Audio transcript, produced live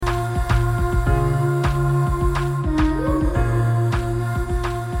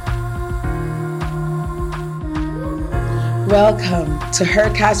Welcome to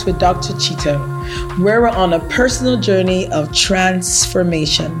HERcast with Dr. Chito, where we're on a personal journey of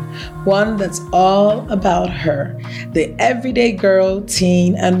transformation, one that's all about her, the everyday girl,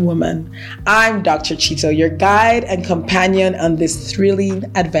 teen, and woman. I'm Dr. Chito, your guide and companion on this thrilling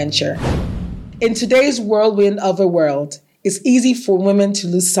adventure. In today's whirlwind of a world, it's easy for women to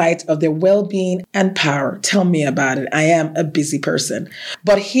lose sight of their well-being and power. Tell me about it. I am a busy person.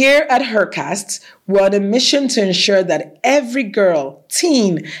 But here at HERcast, we're on a mission to ensure that every girl,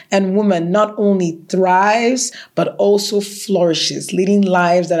 teen, and woman not only thrives, but also flourishes, leading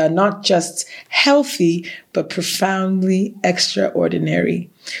lives that are not just healthy, but profoundly extraordinary.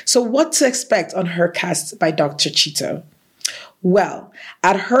 So what to expect on HERcast by Dr. Chito? Well,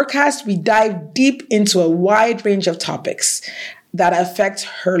 at HERcast, we dive deep into a wide range of topics that affect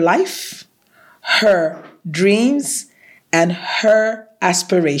her life, her dreams, and her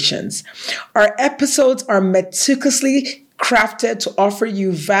aspirations. Our episodes are meticulously crafted to offer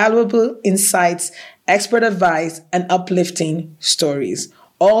you valuable insights, expert advice, and uplifting stories,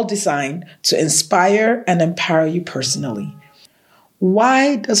 all designed to inspire and empower you personally.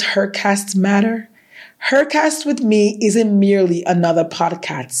 Why does HERcast matter? HERcast with me isn't merely another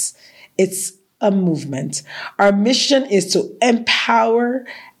podcast. It's a movement. Our mission is to empower,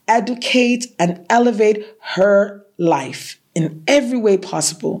 educate, and elevate her life in every way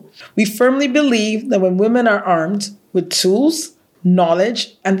possible. We firmly believe that when women are armed with tools,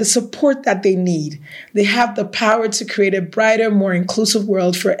 knowledge, and the support that they need, they have the power to create a brighter, more inclusive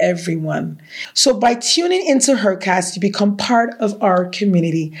world for everyone. So by tuning into HERcast, you become part of our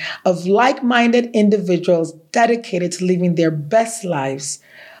community of like-minded individuals dedicated to living their best lives.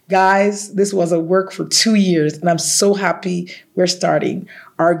 Guys, this was a work for 2 years, and I'm so happy we're starting.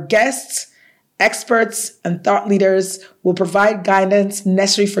 Our guests, experts, and thought leaders will provide guidance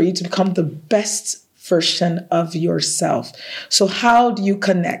necessary for you to become the best version of yourself. So how do you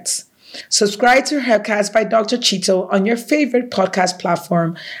connect? Subscribe to HERcast by Dr. Chito on your favorite podcast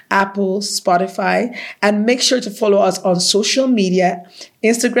platform, Apple, Spotify, and make sure to follow us on social media.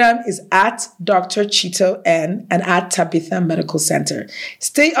 Instagram is at Dr. Chito N and at Tabitha Medical Center.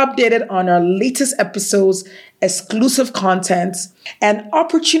 Stay updated on our latest episodes, exclusive content, and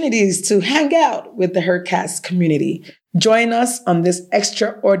opportunities to hang out with the HERcast community. Join us on this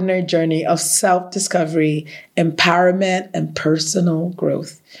extraordinary journey of self-discovery, empowerment, and personal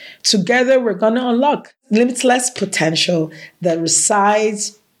growth. Together, we're going to unlock limitless potential that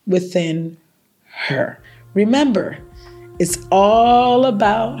resides within her. Remember, it's all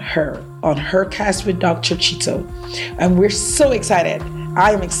about her on HERcast with Dr. Chito. And we're so excited.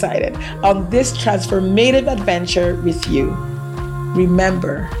 I am excited on this transformative adventure with you.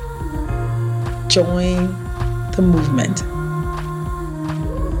 Remember, join the movement.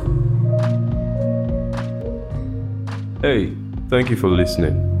 Hey, thank you for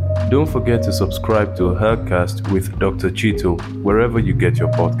listening. Don't forget to subscribe to HERcast with Dr. Chito wherever you get your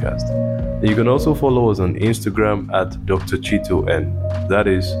podcast. And you can also follow us on Instagram at Dr. Chito N. That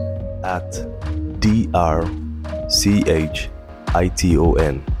is at DRCHITON.